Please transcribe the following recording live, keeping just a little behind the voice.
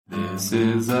This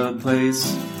is a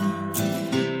place.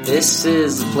 This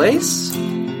is a place?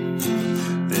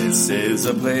 This is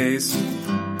a place.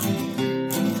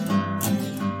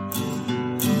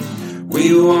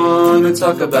 We want to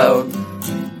talk about.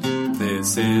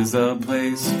 This is a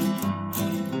place.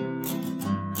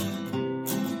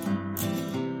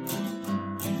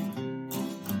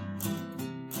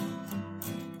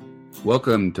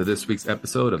 Welcome to this week's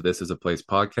episode of This is a Place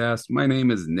podcast. My name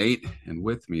is Nate, and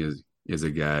with me is a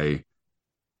guy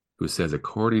who says,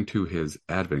 according to his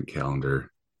advent calendar,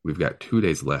 we've got 2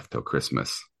 days left till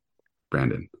Christmas.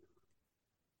 Brandon.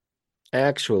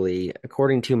 Actually,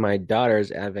 according to my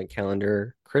daughter's advent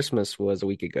calendar, Christmas was a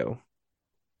week ago.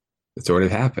 It's already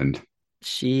happened.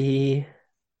 We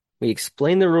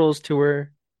explained the rules to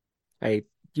her. I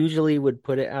usually would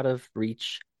put it out of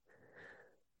reach,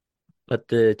 but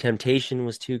the temptation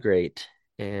was too great,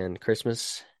 and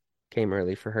Christmas came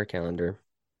early for her calendar.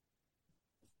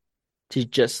 She's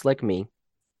just like me,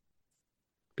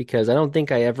 because I don't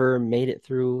think I ever made it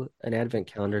through an advent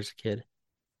calendar as a kid.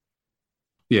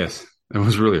 Yes, it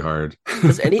was really hard.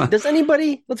 Does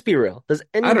anybody, let's be real, does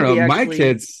I don't anybody know. My actually...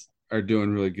 kids are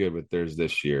doing really good with theirs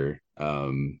this year.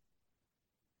 I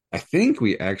think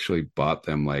we actually bought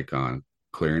them like on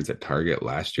clearance at Target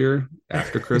last year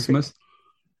after Christmas.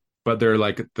 But they're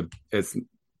like the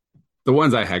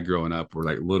ones I had growing up were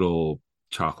like little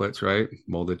chocolates, right?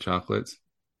 Molded chocolates.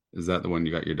 Is that the one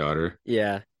you got your daughter?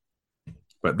 Yeah.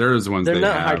 But there's ones they're they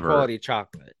not have high quality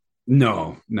chocolate.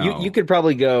 No. You could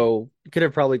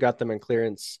have probably got them on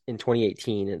clearance in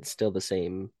 2018 and it's still the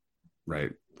same.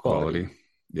 Right. Quality.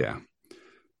 Yeah.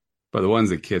 But the ones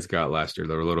the kids got last year,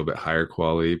 they were a little bit higher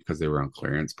quality because they were on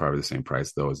clearance, probably the same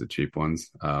price though as the cheap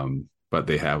ones. But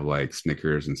they have like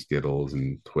Snickers and Skittles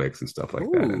and Twix and stuff like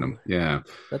that in them. Yeah,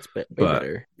 that's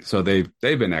better. So they've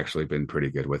been pretty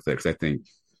good with it because I think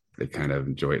they kind of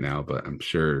enjoy it now. But I'm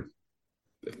sure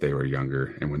if they were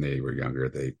younger and when they were younger,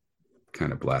 they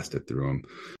kind of blasted through them.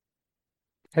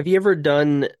 Have you ever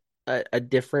done a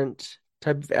different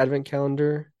type of advent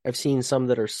calendar? I've seen some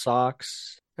that are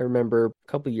socks. I remember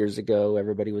a couple years ago,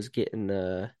 everybody was getting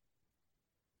the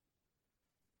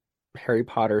Harry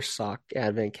Potter sock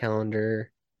advent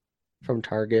calendar from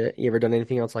Target. You ever done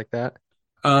anything else like that?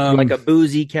 Like a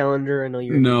boozy calendar? I know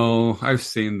you're... No, I've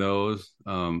seen those.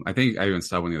 I think I even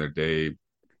saw one the other day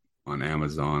on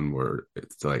Amazon where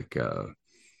it's like a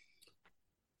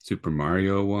Super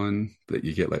Mario one that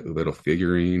you get like little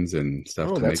figurines and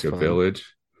stuff to make a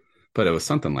village. But it was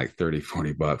something like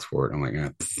 $30-$40 for it. I'm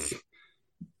like,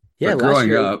 yeah, last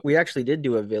year we actually did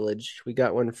do a village. We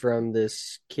got one from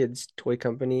this kid's toy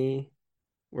company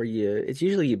where it's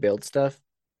usually you build stuff,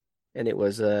 and it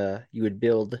was you would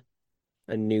build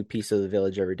a new piece of the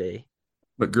village every day.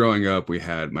 But growing up,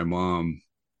 my mom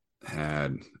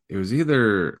had, it was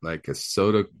either like a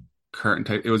soda carton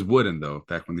type. It was wooden though,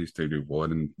 back when they used to do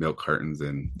wooden milk cartons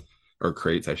or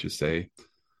crates, I should say.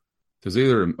 There's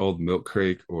either an old milk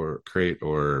crate or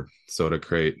soda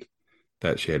crate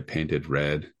that she had painted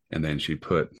red. And then she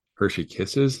put Hershey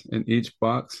Kisses in each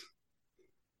box.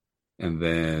 And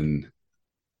then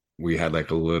we had like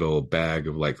a little bag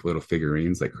of like little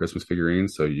figurines, like Christmas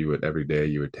figurines. So every day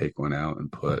you would take one out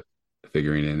and put the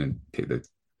figurine in and take the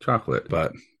chocolate.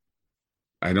 But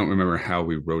I don't remember how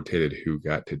we rotated who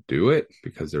got to do it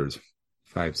because there was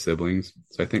 5 siblings.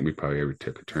 So I think we probably every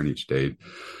took a turn each day.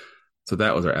 So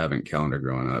that was our advent calendar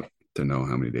growing up to know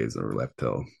how many days there were left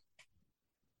till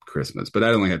Christmas. But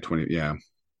I only had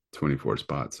 24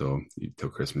 spots, so till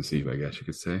Christmas Eve, I guess you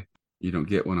could say. You don't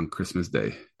get one on Christmas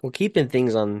Day. Well, keeping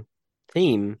things on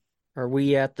theme, are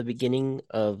we at the beginning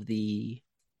of the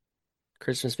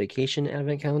Christmas Vacation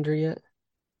advent calendar yet?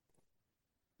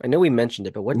 I know we mentioned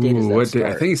it, but what date does that start?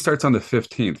 I think it starts on the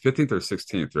 15th or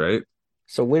 16th, right?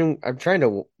 So I'm trying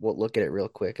to look at it real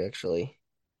quick, actually.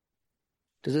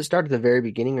 Does it start at the very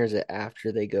beginning, or is it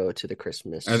after they go to the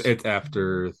Christmas? It's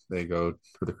after they go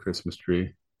for the Christmas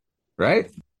tree,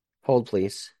 right? Hold,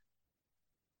 please.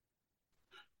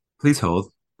 Please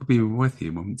hold. We'll be with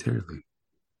you momentarily.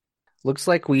 Looks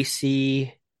like we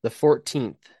see the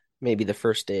 14th, maybe the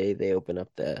first day they open up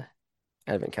the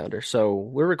advent calendar. So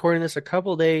we're recording this a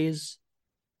couple days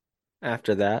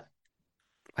after that.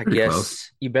 I guess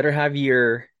close. You better have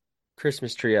your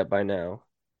Christmas tree up by now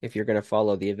if you're going to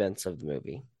follow the events of the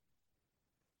movie.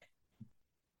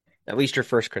 At least your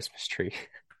first Christmas tree.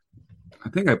 I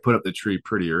think I put up the tree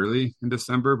pretty early in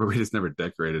December, but we just never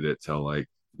decorated it till like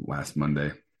last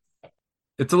Monday.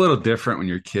 It's a little different when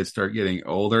your kids start getting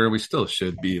older. We still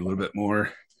should be a little bit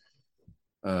more,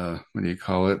 what do you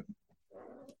call it?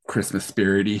 Christmas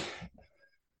spirity.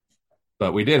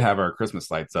 But we did have our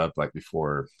Christmas lights up like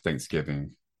before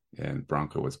Thanksgiving. and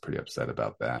Bronco was pretty upset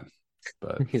about that.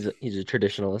 But He's a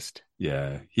traditionalist.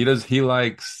 yeah, he does. He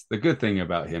likes the good thing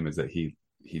about him is that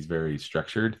he's very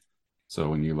structured. So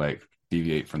when you like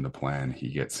deviate from the plan, he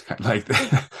gets like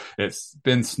it's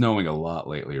been snowing a lot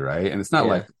lately, right? And it's not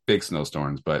Yeah. like big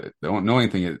snowstorms, but the annoying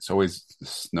thing is it's always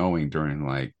snowing during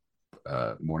like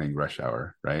morning rush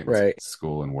hour, right? With Right.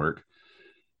 school and work.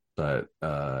 But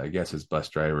I guess his bus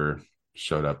driver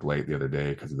showed up late the other day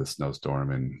because of the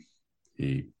snowstorm, and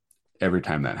he every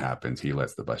time that happens, he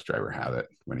lets the bus driver have it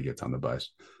when he gets on the bus.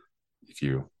 If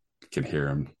you can hear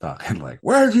him talking like,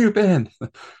 "Where have you been?"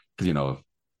 Because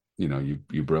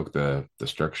you broke the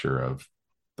structure of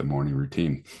the morning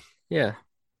routine. Yeah.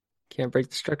 Can't break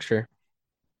the structure.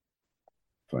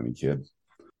 Funny kid.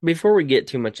 Before we get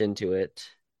too much into it,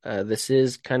 this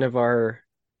is kind of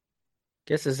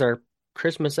guess is our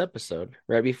Christmas episode,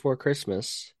 right before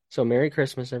Christmas. So Merry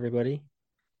Christmas, everybody.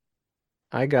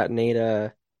 I got Nate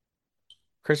a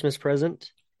Christmas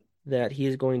present that he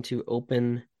is going to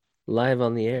open live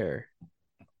on the air.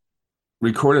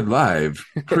 Recorded live,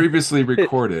 previously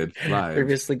recorded live.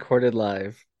 Previously recorded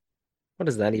live. What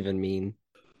does that even mean?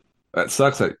 That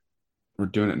sucks that we're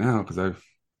doing it now because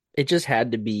It just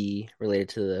had to be related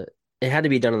to it had to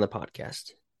be done on the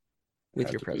podcast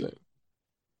with your present.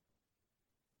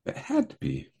 It had to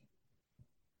be.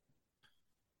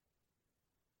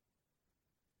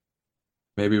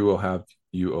 Maybe we'll have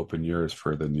you open yours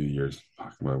for the New Year's.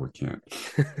 Well, we can't.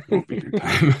 It won't be your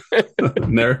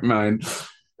time. Never mind.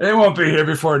 It won't be here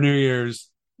before New Year's.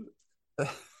 All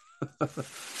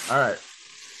right.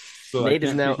 So Nate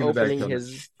is now opening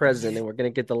his present, and we're gonna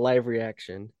get the live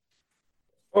reaction.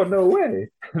 Oh, no way.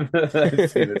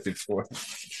 I've seen this before.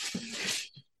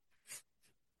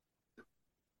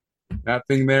 That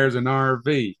thing there's an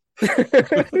RV.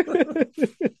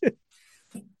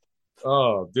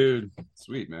 Oh, dude.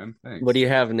 Sweet, man. Thanks. What do you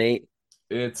have, Nate?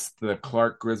 It's the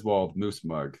Clark Griswold Moose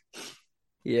Mug.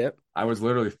 Yep. I was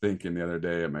literally thinking the other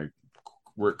day at my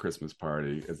work Christmas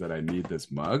party is that I need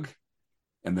this mug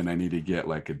and then I need to get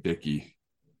like a Dickie.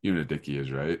 You know what a Dickie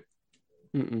is, right?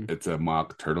 Mm-mm. It's a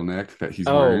mock turtleneck that he's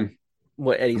wearing.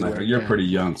 What Eddie's like, wearing. you're pretty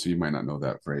young, so you might not know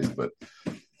that phrase, but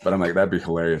I'm like, that'd be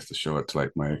hilarious to show it to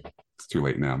like it's too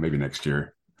late now, maybe next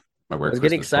year. My work I was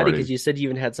getting excited because you said you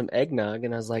even had some eggnog,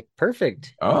 and I was like,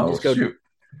 perfect. Oh, just go shoot.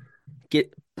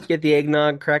 Get the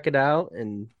eggnog, crack it out,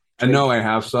 and I know I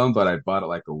have some, but I bought it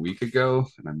like a week ago,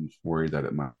 and I'm worried that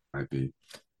it might be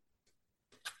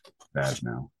bad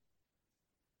now.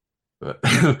 But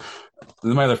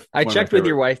I checked with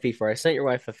your wife before. I sent your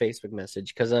wife a Facebook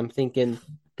message because I'm thinking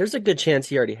there's a good chance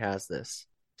he already has this,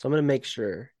 so I'm gonna make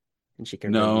sure. And she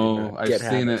can. No, I've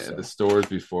seen it at the stores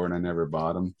before, and I never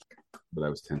bought them. But I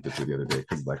was tempted to the other day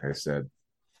because, like I said,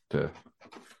 but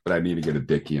I need to get a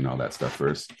Dickie and all that stuff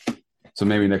first. So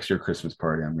maybe next year Christmas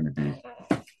party, I'm going to be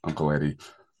Uncle Eddie.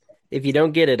 If you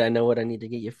don't get it, I know what I need to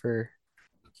get you for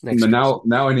next. But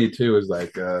now I need to is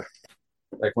like one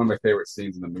of my favorite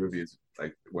scenes in the movie is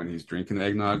like when he's drinking the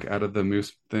eggnog out of the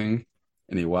moose thing,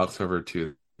 and he walks over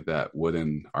to that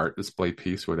wooden art display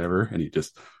piece, whatever, and he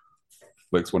just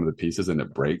flicks one of the pieces and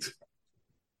it breaks.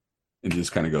 And he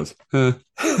just kind of goes, huh?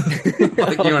 Like, you know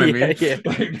what I mean? Yeah.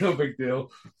 Like, no big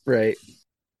deal. Right.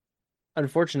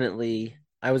 Unfortunately,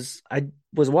 I was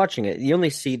watching it. You only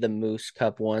see the moose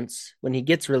cup once. When he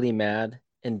gets really mad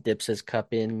and dips his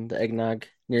cup in the eggnog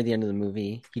near the end of the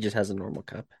movie, he just has a normal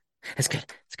cup. It's good.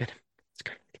 It's good. It's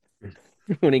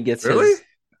good. When he gets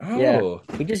yeah,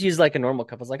 he just used like a normal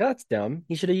cup. I was like, oh, that's dumb.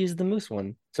 He should have used the moose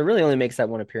one. So it really only makes that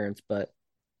one appearance. But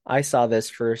I saw this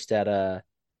first at a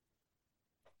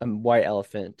White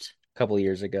Elephant a couple of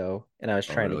years ago, and I was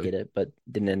trying to get it, but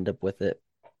didn't end up with it.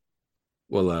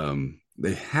 Well,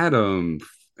 they had them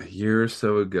a year or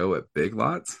so ago at Big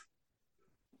Lots.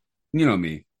 You know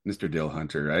me, Mr. Dill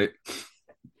Hunter, right?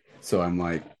 So I'm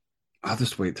like, I'll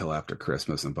just wait till after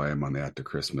Christmas and buy them on the after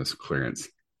Christmas clearance.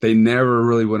 They never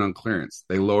really went on clearance.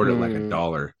 They lowered it like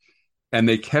 $1, and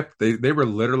they were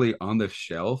literally on the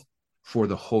shelf for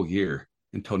the whole year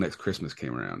until next Christmas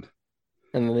came around.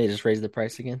 And then they just raised the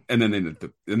price again. And then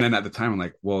at the time, I'm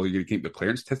like, well, you keep the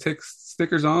clearance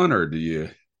stickers on, or do you?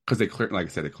 Because like I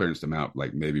said, they clearanced them out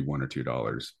like maybe $1 or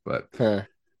 $2, but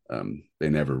they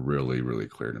never really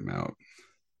cleared them out.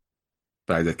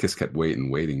 But I just kept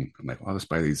waiting. I'm like, well, I'll just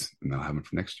buy these and I'll have them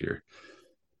for next year.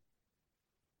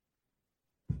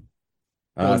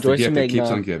 It's the gift that keeps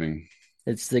on giving.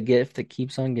 It's the gift that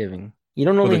keeps on giving. You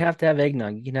don't only have to have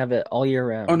eggnog; you can have it all year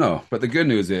round. Oh no! But the good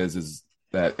news is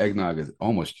that eggnog is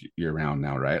almost year round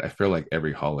now, right? I feel like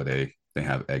every holiday they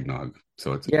have eggnog,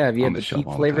 so it's have you had the peat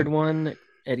flavored one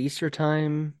at Easter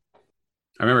time?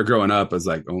 I remember growing up, it was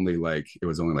only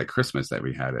like Christmas that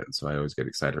we had it. So I always get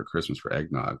excited for Christmas for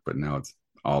eggnog, but now it's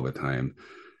all the time.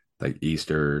 Like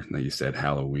Easter, like you said,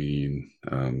 Halloween,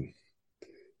 4th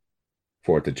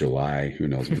of July, who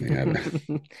knows when they have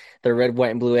it. The red, white,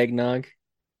 and blue eggnog.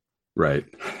 Right.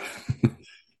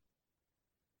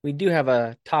 We do have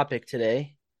a topic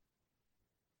today,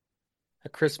 a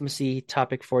Christmassy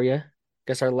topic for you.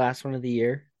 Guess our last one of the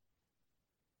year,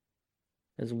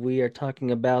 as we are talking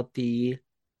about the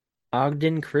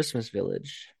Ogden Christmas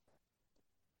Village.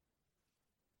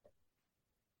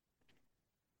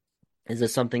 Is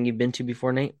this something you've been to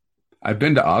before, Nate? I've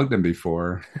been to Ogden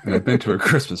before, and I've been to a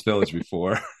Christmas village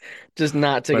before, Just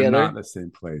not but together? not the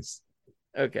same place.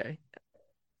 Okay.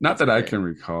 Not That's that I fair. can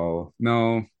recall.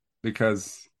 No,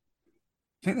 because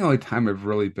I think the only time I've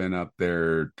really been up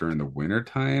there during the winter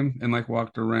time and like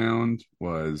walked around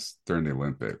was during the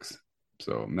Olympics.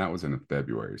 So and that was in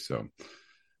February. So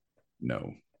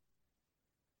no,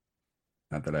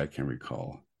 not that I can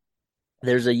recall.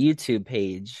 There's a YouTube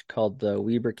page called the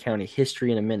Weber County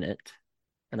History in a Minute,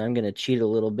 and I'm going to cheat a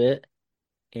little bit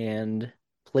and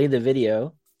play the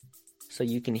video so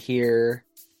you can hear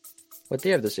what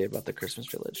they have to say about the Christmas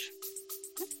Village.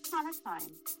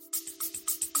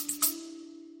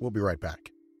 We'll be right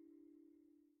back.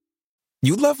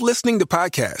 You love listening to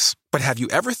podcasts, but have you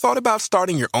ever thought about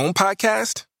starting your own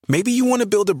podcast? Maybe you want to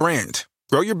build a brand,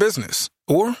 grow your business,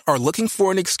 or are looking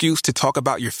for an excuse to talk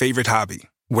about your favorite hobby.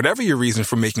 Whatever your reason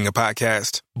for making a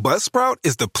podcast, Buzzsprout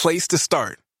is the place to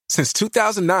start. Since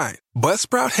 2009,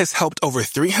 Buzzsprout has helped over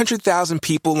 300,000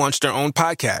 people launch their own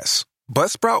podcasts.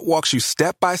 Buzzsprout walks you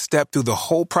step by step through the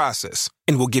whole process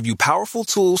and will give you powerful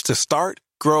tools to start,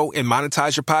 grow, and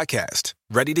monetize your podcast.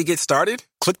 Ready to get started?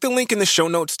 Click the link in the show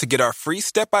notes to get our free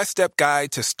step-by-step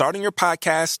guide to starting your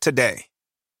podcast today.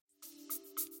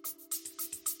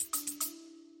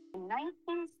 In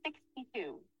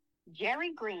 1962,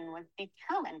 Jerry Green was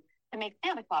determined to make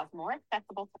Santa Claus more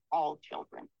accessible to all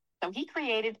children. So he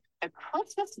created the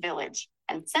Christmas Village,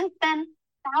 and since then,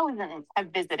 thousands have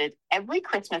visited every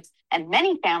Christmas, and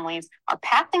many families are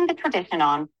passing the tradition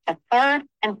on to third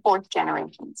and fourth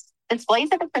generations. Displays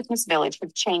at the Christmas Village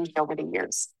have changed over the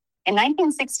years. In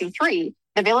 1963,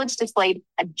 the village displayed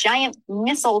a giant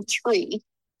missile tree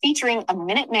featuring a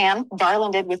Minuteman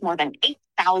garlanded with more than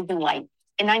 8,000 lights.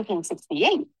 In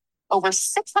 1968, over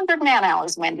 600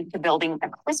 man-hours went into building a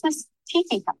Christmas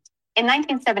tiki hut. In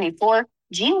 1974,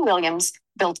 Gene Williams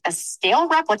built a scale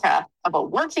replica of a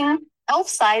working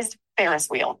elf-sized Ferris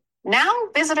wheel. Now,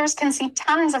 visitors can see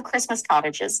tons of Christmas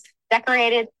cottages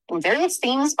decorated in various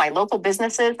themes by local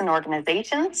businesses and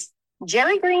organizations.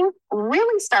 Jerry Green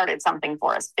really started something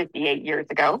for us 58 years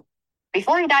ago.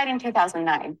 Before he died in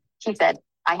 2009, he said,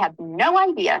 "I had no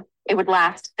idea it would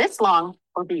last this long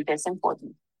or be this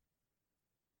important."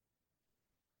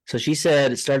 So she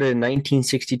said it started in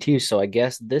 1962, so I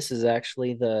guess this is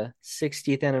actually the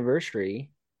 60th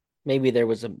anniversary. Maybe there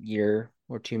was a year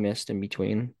or two missed in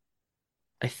between.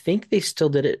 I think they still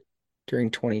did it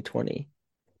during 2020,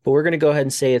 but we're going to go ahead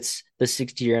and say it's the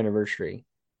 60-year anniversary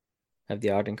of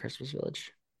the Ogden Christmas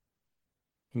Village.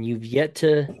 And you've yet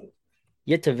to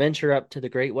venture up to the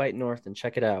Great White North and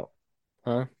check it out,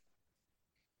 huh?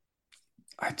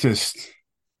 I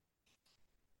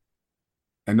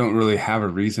don't really have a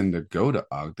reason to go to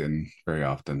Ogden very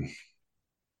often.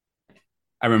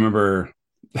 I remember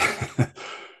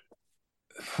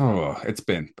it's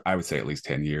been, I would say, at least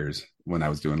 10 years when I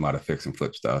was doing a lot of fix and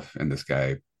flip stuff. And this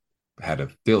guy had a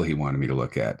deal he wanted me to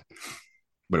look at,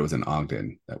 but it was in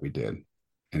Ogden that we did.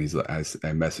 And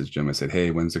I messaged him. I said,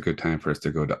 "Hey, when's a good time for us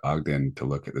to go to Ogden to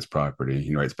look at this property?"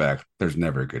 He writes back, "There's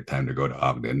never a good time to go to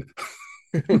Ogden."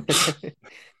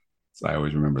 So I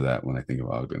always remember that when I think of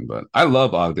Ogden. But I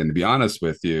love Ogden. To be honest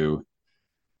with you,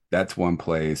 that's one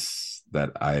place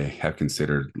that I have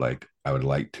considered, like, I would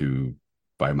like to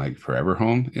buy my forever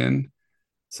home in,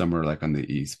 somewhere like on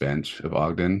the east bench of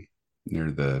Ogden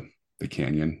near the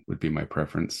canyon would be my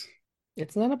preference.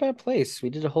 It's not a bad place. We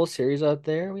did a whole series out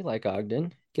there. We like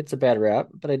Ogden. Gets a bad rap,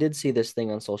 but I did see this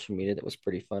thing on social media that was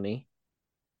pretty funny.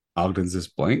 Ogden's this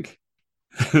blank.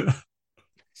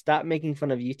 Stop making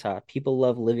fun of Utah. People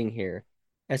love living here.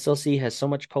 SLC has so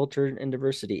much culture and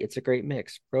diversity. It's a great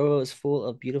mix. Provo is full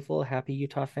of beautiful, happy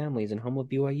Utah families and home of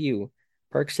BYU.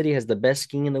 Park City has the best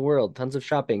skiing in the world. Tons of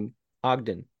shopping.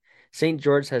 Ogden. St.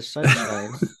 George has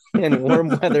sunshine and warm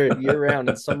weather year-round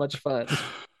and so much fun.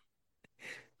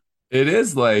 It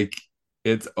is like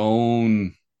its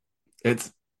own.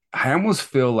 I almost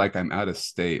feel like I'm out of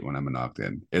state when I'm in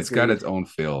Ogden. It's got Agreed. its own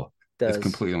feel. Does. It's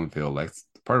completely own feel. Like, it's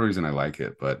part of the reason I like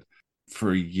it, but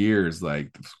for years,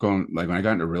 like going like when I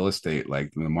got into real estate,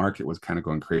 like the market was kind of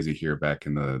going crazy here back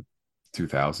in the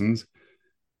 2000s.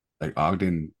 Like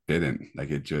Ogden didn't,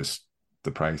 like it just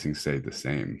the pricing stayed the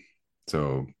same.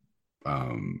 So I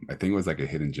think it was like a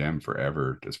hidden gem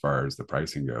forever as far as the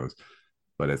pricing goes,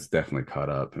 but it's definitely caught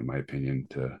up in my opinion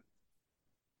to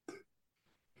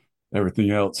everything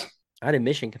else. I had a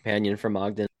mission companion from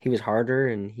Ogden. He was harder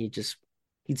and he'd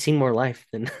seen more life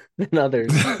than than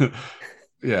others.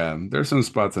 Yeah, there's some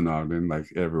spots in Ogden, like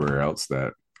everywhere else,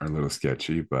 that are a little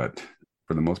sketchy, but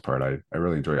for the most part, I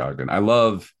really enjoy Ogden. I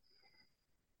love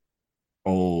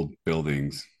old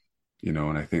buildings,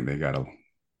 and I think they got a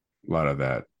lot of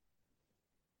that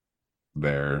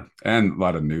there, and a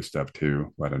lot of new stuff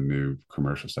too, a lot of new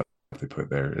commercial stuff they put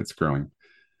there. It's growing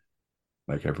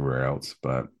like everywhere else,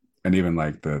 but and even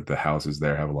like the houses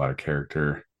there have a lot of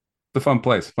character. The fun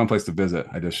place to visit.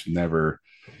 I just never.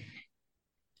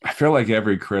 I feel like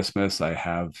every Christmas I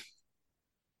have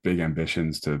big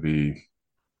ambitions to be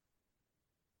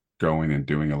going and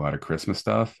doing a lot of Christmas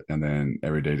stuff, and then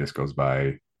every day just goes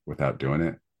by without doing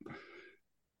it,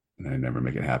 and I never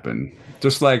make it happen.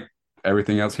 Just like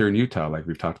everything else here in Utah, like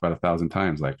we've talked about 1,000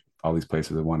 times, like all these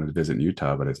places I wanted to visit in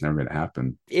Utah, but it's never going to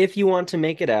happen. If you want to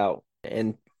make it out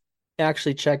and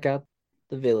actually check out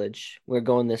the village, we're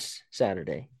going this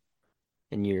Saturday,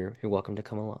 and you're welcome to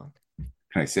come along.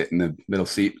 Can I sit in the middle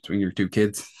seat between your two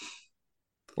kids?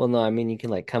 Well, no, I mean you can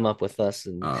like come up with us,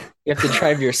 and you have to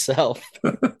drive yourself.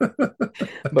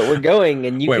 But we're going,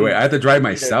 and wait, I have to drive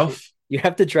myself? You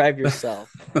have to drive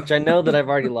yourself, which I know that I've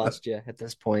already lost you at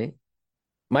this point.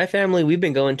 My family, we've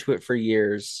been going to it for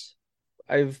years.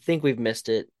 I think we've missed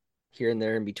it here and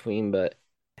there in between, but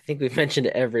I think we've mentioned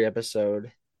it every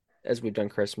episode as we've done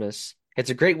Christmas. It's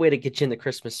a great way to get you in the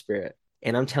Christmas spirit.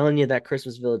 And I'm telling you, that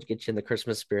Christmas Village gets you in the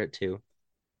Christmas spirit too.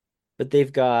 But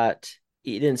they've got,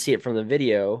 you didn't see it from the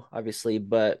video, obviously,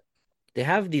 but they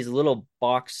have these little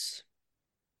box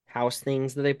house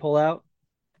things that they pull out,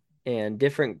 and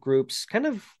different groups, kind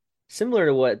of similar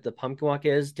to what the pumpkin walk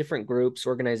is. Different groups,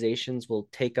 organizations will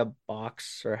take a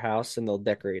box or a house and they'll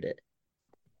decorate it.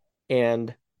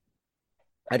 And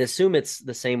I'd assume it's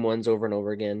the same ones over and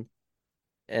over again.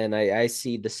 And I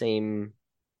see the same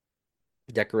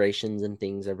decorations and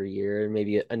things every year, and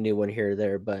maybe a new one here or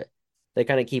there, but they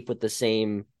kind of keep with the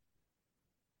same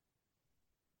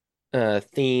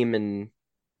theme, and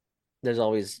there's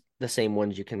always the same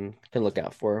ones you can look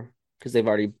out for because they've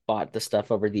already bought the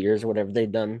stuff over the years or whatever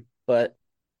they've done. But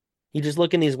you just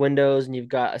look in these windows and you've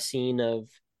got a scene of,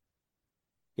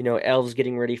 elves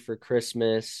getting ready for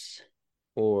Christmas,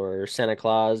 or Santa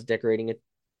Claus decorating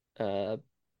a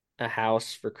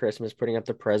house for Christmas, putting up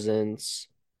the presents.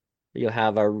 You'll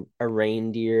have a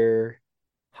reindeer,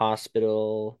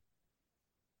 hospital,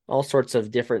 all sorts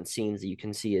of different scenes that you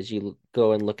can see as you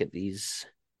go and look at these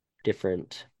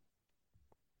different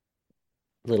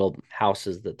little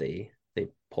houses that they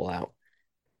pull out.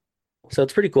 So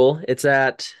it's pretty cool. It's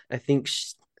at, I think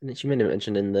she might have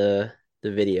mentioned in the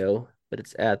video, but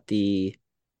it's at the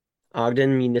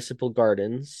Ogden Municipal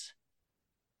Gardens.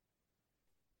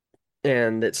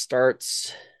 And it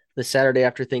starts the Saturday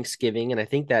after Thanksgiving. And I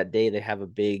think that day they have a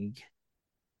big,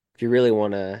 if you really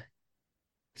want to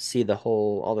see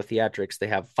all the theatrics, they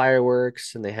have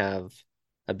fireworks and they have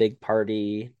a big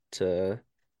party to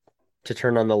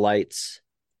turn on the lights.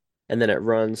 And then it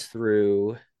runs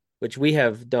through, which we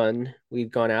have done.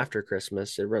 We've gone after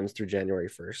Christmas. It runs through January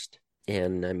 1st.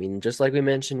 And I mean, just like we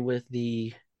mentioned with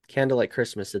the Candlelight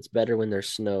Christmas, it's better when there's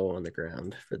snow on the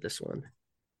ground for this one.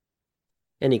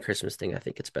 Any Christmas thing, I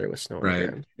think it's better with snow on the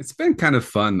ground. It's been kind of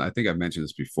fun. I think I've mentioned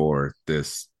this before,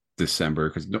 this December,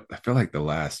 because I feel like the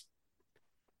last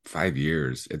 5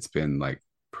 years, it's been like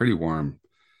pretty warm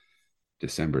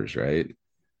Decembers, right?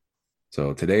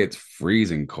 So today it's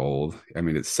freezing cold. I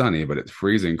mean, it's sunny, but it's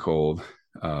freezing cold.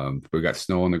 We got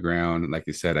snow on the ground. Like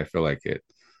you said, I feel like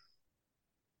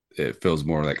it feels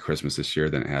more like Christmas this year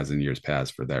than it has in years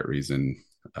past for that reason.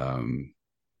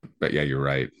 But yeah, you're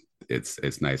right.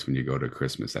 It's nice when you go to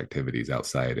Christmas activities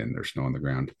outside and there's snow on the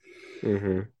ground.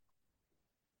 Mm-hmm.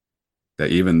 That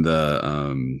even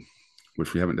the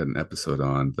which we haven't done an episode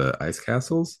on, the ice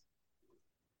castles.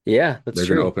 Yeah, that's they're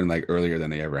true. going to open like earlier than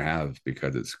they ever have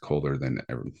because it's colder than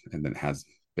ever and than it has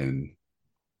been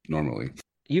normally.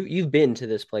 You've been to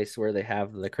this place where they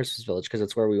have the Christmas Village because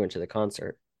it's where we went to the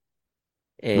concert.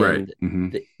 And right.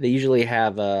 Mm-hmm. they usually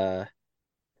have I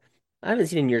haven't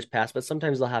seen in years past, but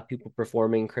sometimes they'll have people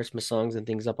performing Christmas songs and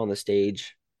things up on the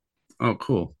stage. Oh,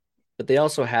 cool. But they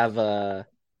also have a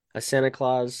Santa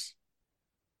Claus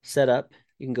set up.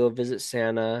 You can go visit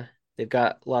Santa. They've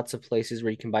got lots of places where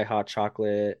you can buy hot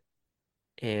chocolate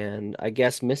And I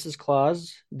guess Mrs.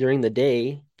 Claus during the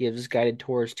day gives guided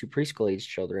tours to preschool age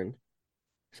children.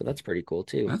 So that's pretty cool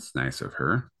too. That's nice of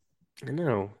her. I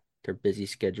know their busy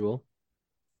schedule.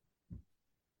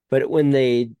 But when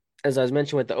they, as I was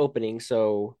mentioning with the opening,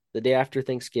 so the day after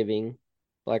Thanksgiving,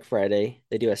 Black Friday,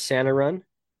 they do a Santa run,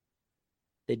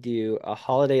 they do a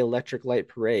holiday electric light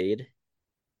parade,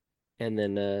 and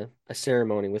then a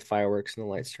ceremony with fireworks and the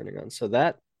lights turning on. So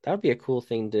that would be a cool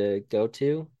thing to go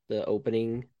to, the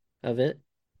opening of it.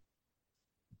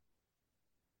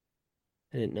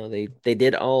 I didn't know they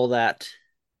did all that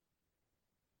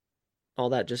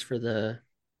just for the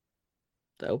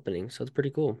opening. So it's pretty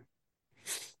cool.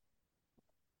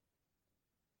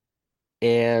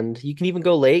 And you can even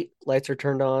go late. Lights are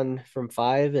turned on from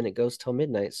 5 and it goes till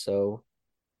midnight. So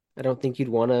I don't think you'd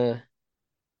want to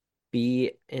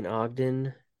be in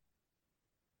Ogden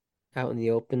out in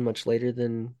the open much later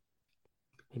than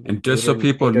maybe And just so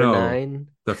people 8 or know, 9.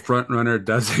 the front runner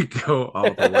doesn't go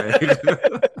all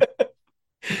the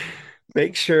way.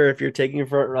 Make sure if you're taking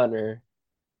front runner,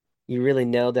 you really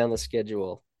nail down the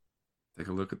schedule. Take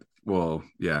a look at, well,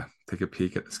 yeah, take a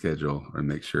peek at the schedule and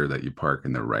make sure that you park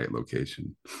in the right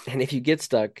location. And if you get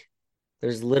stuck,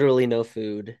 there's literally no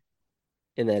food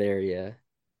in that area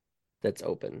that's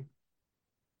open.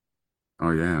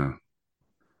 Oh, yeah.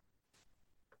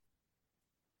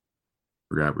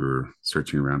 Forgot we were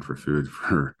searching around for food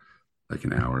for like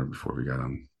an hour before we got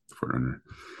on Front Runner.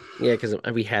 Yeah, because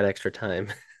we had extra time.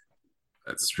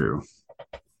 That's true.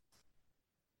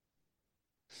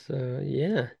 So,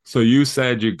 yeah. So you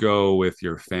said you go with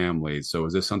your family. So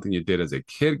is this something you did as a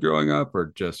kid growing up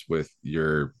or just with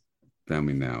your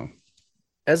family now?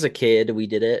 As a kid, we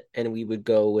did it, and we would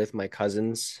go with my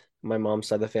cousins, my mom's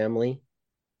side of the family.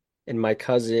 And my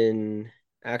cousin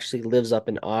actually lives up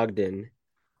in Ogden,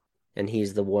 and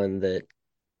he's the one that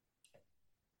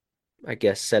I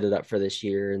guess set it up for this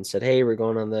year and said, "Hey, we're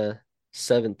going on the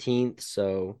 17th,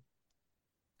 so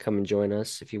come and join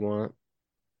us if you want."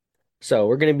 So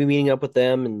we're going to be meeting up with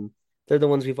them, and they're the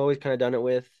ones we've always kind of done it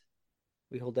with.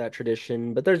 We hold that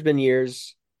tradition, but there's been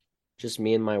years just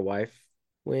me and my wife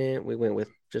went. We went with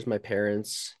just my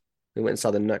parents. We went and saw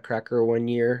the Nutcracker one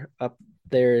year up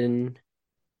there in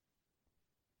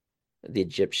the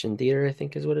Egyptian Theater, I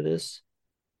think is what it is.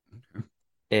 Okay.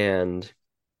 And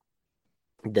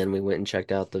then we went and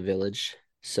checked out the village.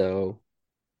 So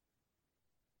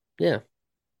yeah,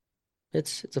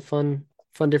 it's a fun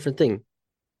different thing.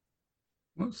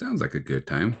 Well, it sounds like a good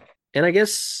time. And I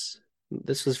guess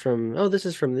this is from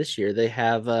this year. They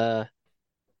have a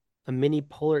mini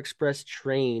Polar Express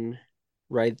train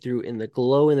ride through in the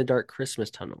glow in the dark Christmas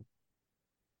tunnel.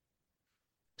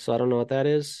 So I don't know what that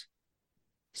is.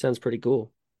 Sounds pretty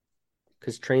cool.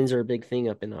 Because trains are a big thing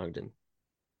up in Ogden.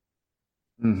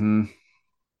 Mm-hmm.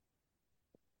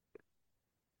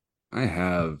 I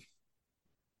have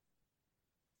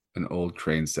an old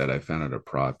train set I found at a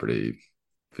property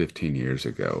 15 years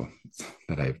ago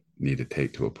that I need to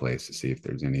take to a place to see if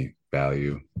there's any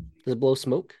value. Does it blow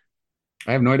smoke?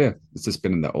 I have no idea. It's just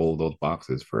been in the old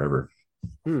boxes forever.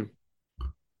 Hmm.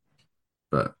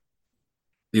 But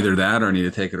either that or I need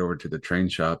to take it over to the train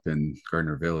shop in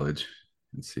Gardner Village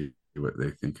and see what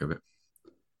they think of it.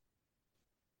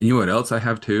 You know what else I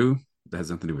have too? That has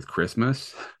nothing to do with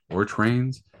Christmas or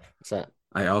trains. What's that?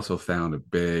 I also found a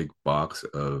big box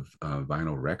of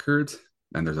vinyl records,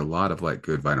 and there's a lot of like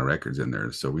good vinyl records in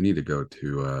there. So we need to go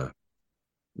to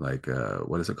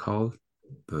what is it called?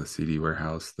 The CD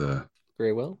warehouse, the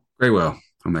Graywell? Graywell.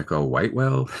 I'm like, oh,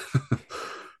 Whitewell.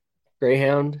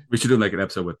 Greyhound? We should do like an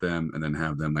episode with them and then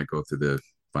have them like go through the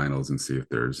vinyls and see if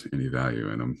there's any value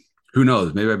in them. Who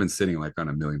knows? Maybe I've been sitting like on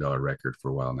 $1 million record for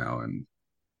a while now and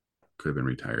could have been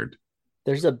retired.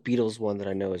 There's a Beatles one that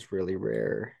I know is really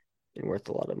rare and worth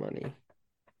a lot of money.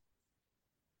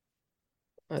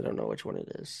 I don't know which one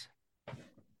it is.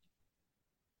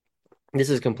 This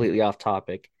is completely off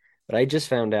topic, but I just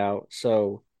found out.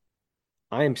 So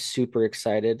I am super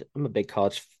excited. I'm a big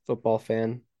college football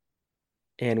fan,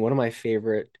 and one of my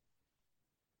favorite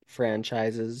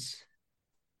franchises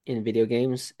in video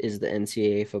games is the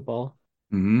NCAA football.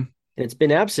 Mm-hmm. And it's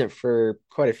been absent for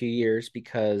quite a few years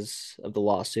because of the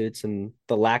lawsuits and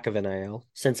the lack of NIL.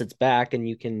 Since it's back and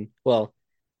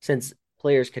since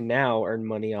players can now earn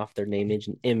money off their name,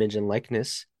 image and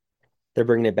likeness, they're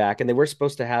bringing it back. And they were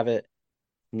supposed to have it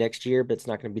next year, but it's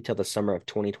not going to be till the summer of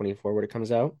 2024 when it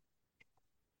comes out.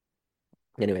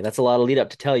 Anyway, that's a lot of lead up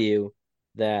to tell you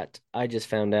that I just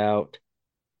found out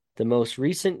the most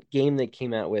recent game they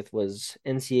came out with was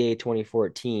NCAA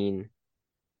 2014.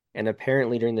 And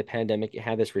apparently during the pandemic, it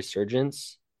had this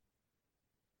resurgence.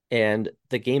 And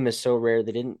the game is so rare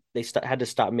they had to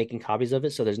stop making copies of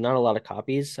it, so there's not a lot of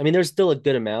copies. I mean, there's still a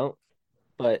good amount,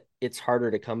 but it's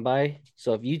harder to come by.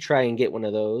 So if you try and get one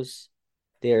of those,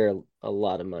 they're a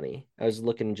lot of money. I was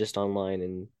looking just online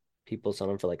and people sell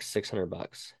them for like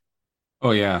 $600.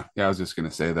 Oh yeah, yeah. I was just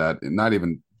gonna say that. Not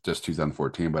even just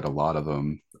 2014, but a lot of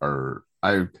them are.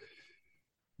 I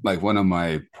like one of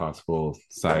my possible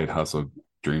side hustle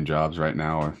dream jobs right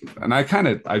now, and I've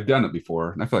done it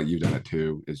before, and I feel like you've done it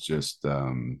too. Is just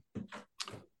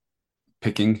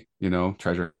picking,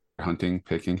 treasure hunting,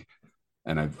 picking.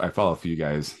 And I follow a few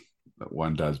guys.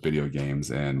 One does video games,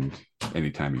 and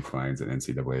anytime he finds an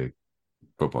NCAA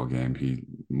football game, he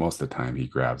most of the time he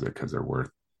grabs it because they're worth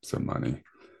some money.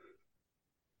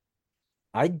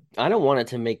 I don't want it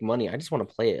to make money. I just want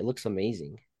to play it. It looks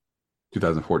amazing.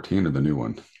 2014 or the new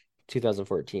one?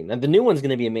 2014. And the new one's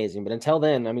going to be amazing, but until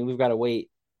then, I mean, we've got to wait.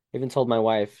 I even told my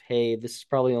wife, "Hey, this is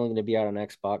probably only going to be out on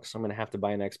Xbox, so I'm going to have to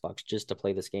buy an Xbox just to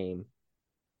play this game."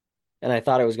 And I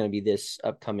thought it was going to be this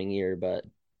upcoming year, but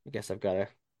I guess I've got a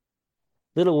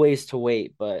little ways to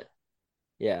wait, but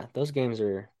yeah, those games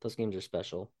are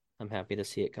special. I'm happy to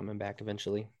see it coming back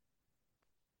eventually.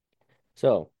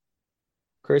 So,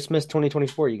 Christmas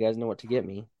 2024, you guys know what to get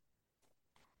me.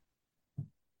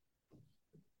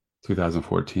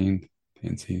 2014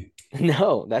 NC.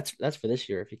 No, that's for this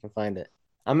year if you can find it.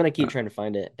 I'm gonna keep trying to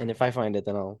find it, and if I find it,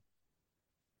 then I'll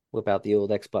whip out the old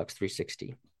Xbox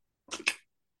 360.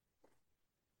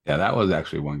 Yeah, that was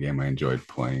actually one game I enjoyed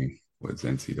playing was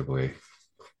NCAA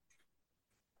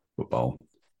football.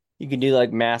 You can do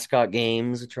like mascot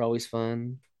games, which are always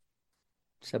fun.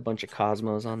 Just a bunch of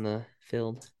Cosmos on the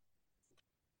field.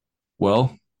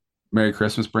 Well, Merry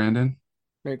Christmas, Brandon.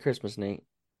 Merry Christmas, Nate.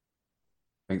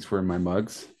 Thanks for my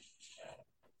mugs.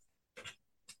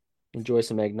 Enjoy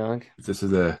some eggnog. This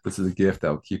is a gift that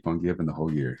will keep on giving the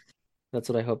whole year. That's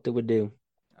what I hoped it would do.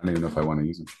 I don't even know if I want to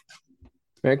use them.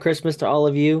 Merry Christmas to all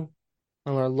of you,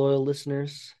 all our loyal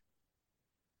listeners.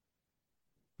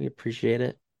 We appreciate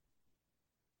it.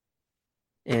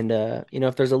 And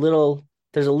if there's a little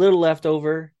left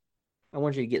over, I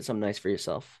want you to get something nice for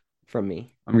yourself from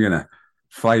me. I'm gonna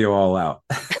fly you all out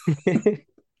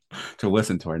to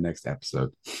listen to our next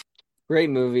episode.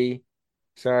 Great movie.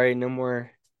 Sorry, no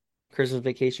more Christmas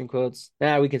vacation quotes.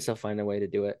 We can still find a way to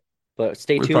do it. But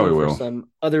stay We tuned probably for will. some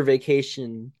other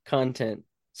vacation content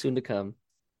soon to come.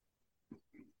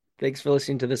 Thanks for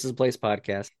listening to This Is a Place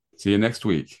podcast. See you next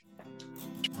week.